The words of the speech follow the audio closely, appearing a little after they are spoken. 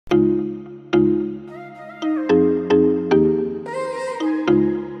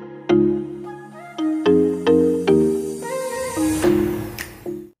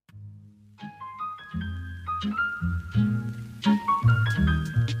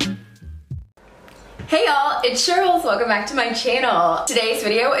Hey y'all, it's Cheryl. Welcome back to my channel. Today's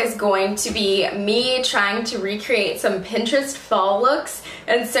video is going to be me trying to recreate some Pinterest fall looks.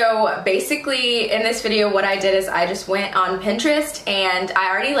 And so basically in this video what I did is I just went on Pinterest and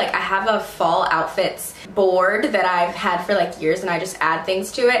I have a fall outfits board that I've had for like years and I just add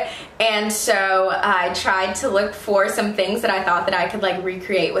things to it. And so I tried to look for some things that I thought that I could like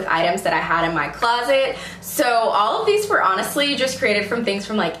recreate with items that I had in my closet. So all of these were honestly just created from things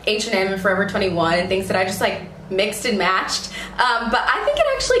from like H&M and Forever 21 and things that I just like mixed and matched. But I think it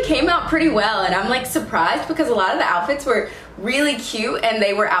actually came out pretty well and I'm like surprised because a lot of the outfits were really cute and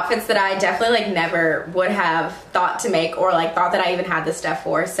they were outfits that I definitely like never would have thought to make or like thought that I even had the stuff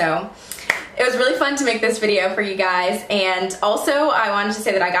for. So it was really fun to make this video for you guys. And also I wanted to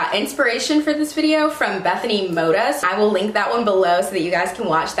say that I got inspiration for this video from Bethany Moda. So I will link that one below so that you guys can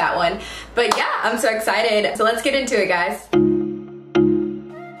watch that one. But yeah, I'm so excited. So let's get into it, guys.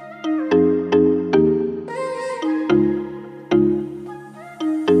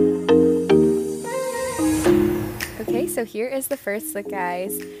 So here is the first look,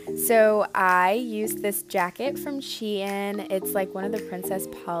 guys. So I used this jacket from Shein. It's like one of the Princess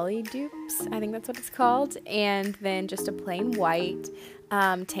Polly dupes, I think that's what it's called. And then just a plain white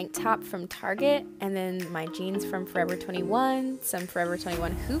tank top from Target. And then my jeans from Forever 21, some Forever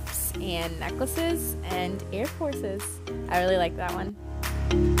 21 hoops and necklaces and Air Forces. I really like that one.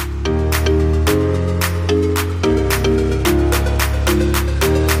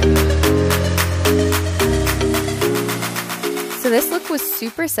 So this look was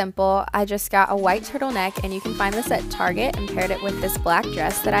super simple. I just got a white turtleneck and you can find this at Target and paired it with this black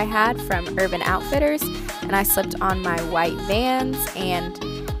dress that I had from Urban Outfitters, and I slipped on my white Vans and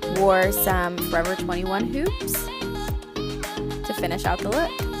wore some Forever 21 hoops to finish out the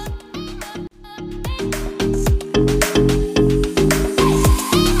look.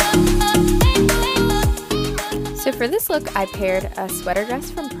 So for this look, I paired a sweater dress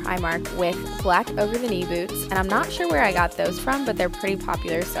from Primark with black over-the-knee boots, and I'm not sure where I got those from, but they're pretty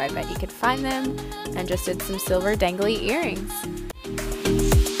popular, so I bet you could find them, and just did some silver dangly earrings.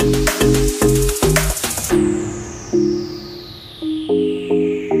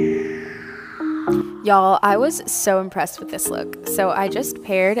 Y'all, I was so impressed with this look. So I just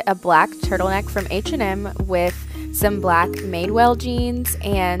paired a black turtleneck from H&M with some black Madewell jeans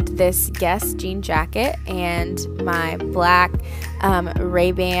and this Guess jean jacket and my black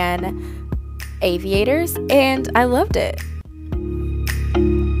Ray-Ban aviators, and I loved it.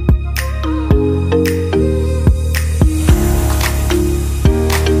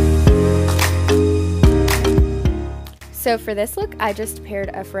 So for this look, I just paired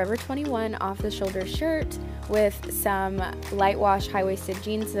a Forever 21 off-the-shoulder shirt with some light wash high-waisted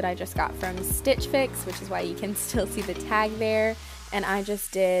jeans that I just got from Stitch Fix, which is why you can still see the tag there. And I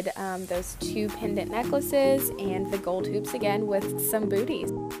just did those two pendant necklaces and the gold hoops again with some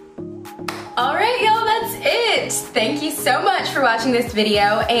booties. Alright y'all, that's it! Thank you so much for watching this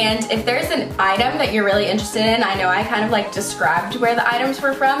video, and if there's an item that you're really interested in, I know I kind of like described where the items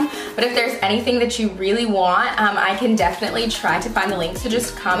were from, but if there's anything that you really want, I can definitely try to find the link, so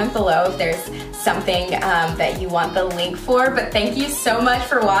just comment below if there's something that you want the link for. But thank you so much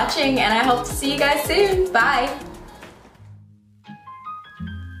for watching, and I hope to see you guys soon. Bye!